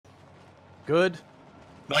Good.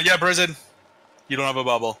 Not yet, Prison. You don't have a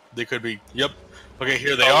bubble. They could be. Yep. Okay,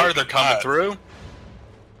 here they are. They're coming through.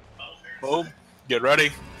 Oh, get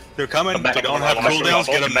ready. They're coming. They don't have cooldowns.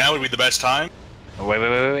 Get them now would be the best time. Oh, wait.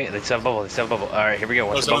 They still have a bubble. They still have a bubble. All right, here we go.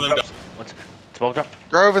 What's the bubble drop? What's the bubble drop?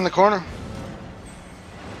 Grove in the corner.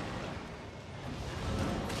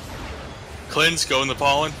 Cleanse, go in the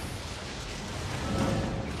pollen.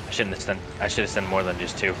 I should have done more than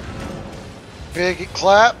just 2. Big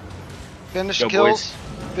clap. Finish Go, kills. boys.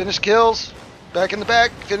 Finish kills. Back in the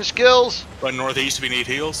back. Finish kills. Run northeast if you need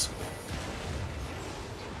heals.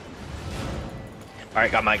 All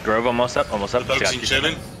right, got my Grove almost up. Focusing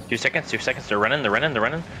 7. 2 seconds. They're running. I'm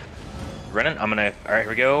gonna. All right, here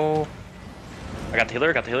we go. I got the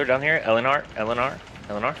healer down here. Eleanor. Come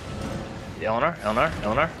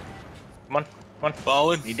on.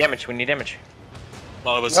 Fallen. We need damage. A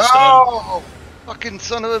lot of us are stunned. No! Fucking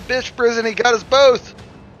son of a bitch, Prison. He got us both.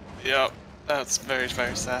 Yep. That's very,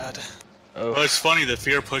 very sad. Oh. Well, it's funny. The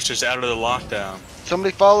fear pushed us out of the lockdown.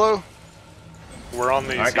 Somebody follow. We're on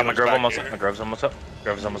these. All right, got my Grove almost up. My Grove's almost up.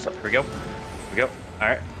 Here we go. All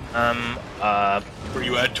right. Were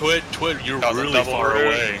you at Twit? Twit, you're That was a really double far root,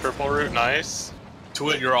 away. Purple root, nice.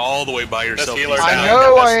 Twit, you're all the way by yourself. healer He's I down. down.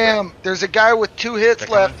 know Got I this am. There's a guy with 2 hits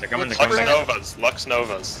left. They're coming. Let's Lux sprint.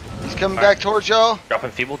 Novas. He's coming All back right. towards y'all.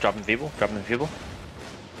 Dropping feeble. Still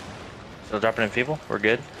dropping in feeble. We're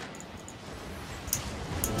good.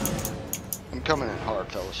 I'm coming in hard,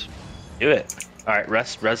 fellas. Do it. All right,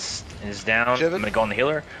 Russ is down. Shivan? I'm gonna go on the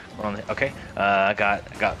healer. Okay. I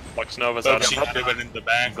got Lux Novas out Focusing of 7 in the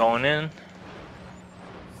back. going in. All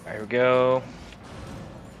right, here we go.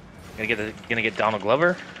 Gonna get Donald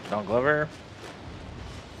Glover.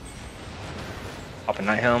 Popping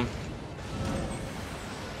Night Helm.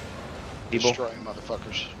 Feeble. Destroying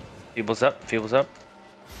motherfuckers. Feeble's up.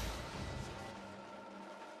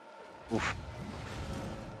 Oof.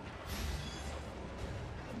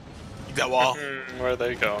 Keep that wall. Where are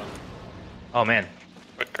they going? Oh man,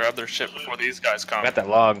 Quick, grab their shit before these guys I come. got that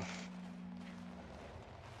log.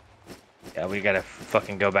 Yeah, we gotta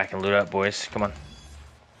fucking go back and loot up, boys. Come on.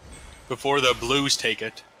 Before the blues take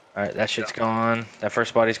it. All right, that shit's gone. That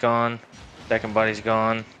first body's gone. Second body's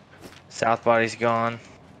gone. South body's gone.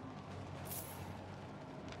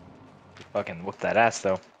 Fucking whoop that ass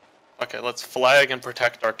though. Okay, let's flag and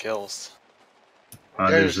protect our kills.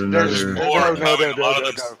 There's more no. coming. A lot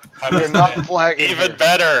of them We're not flagging. Even here.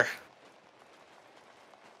 better.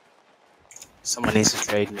 Someone needs to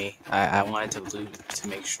trade me. I wanted to loot to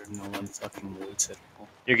make sure no one fucking loots at all.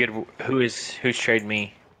 You're good. Who's trading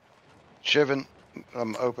me? Shivan,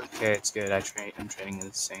 I'm open. Okay, it's good. I'm trading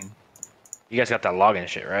insane. You guys got that log and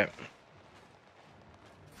shit, right?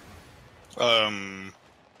 Who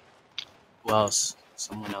else?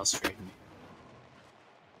 Someone else trade me.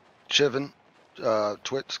 Shivan,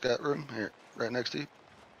 Twit's got room here, right next to you.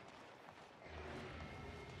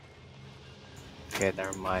 Okay,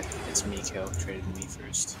 never mind. It's Miko traded me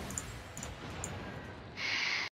first.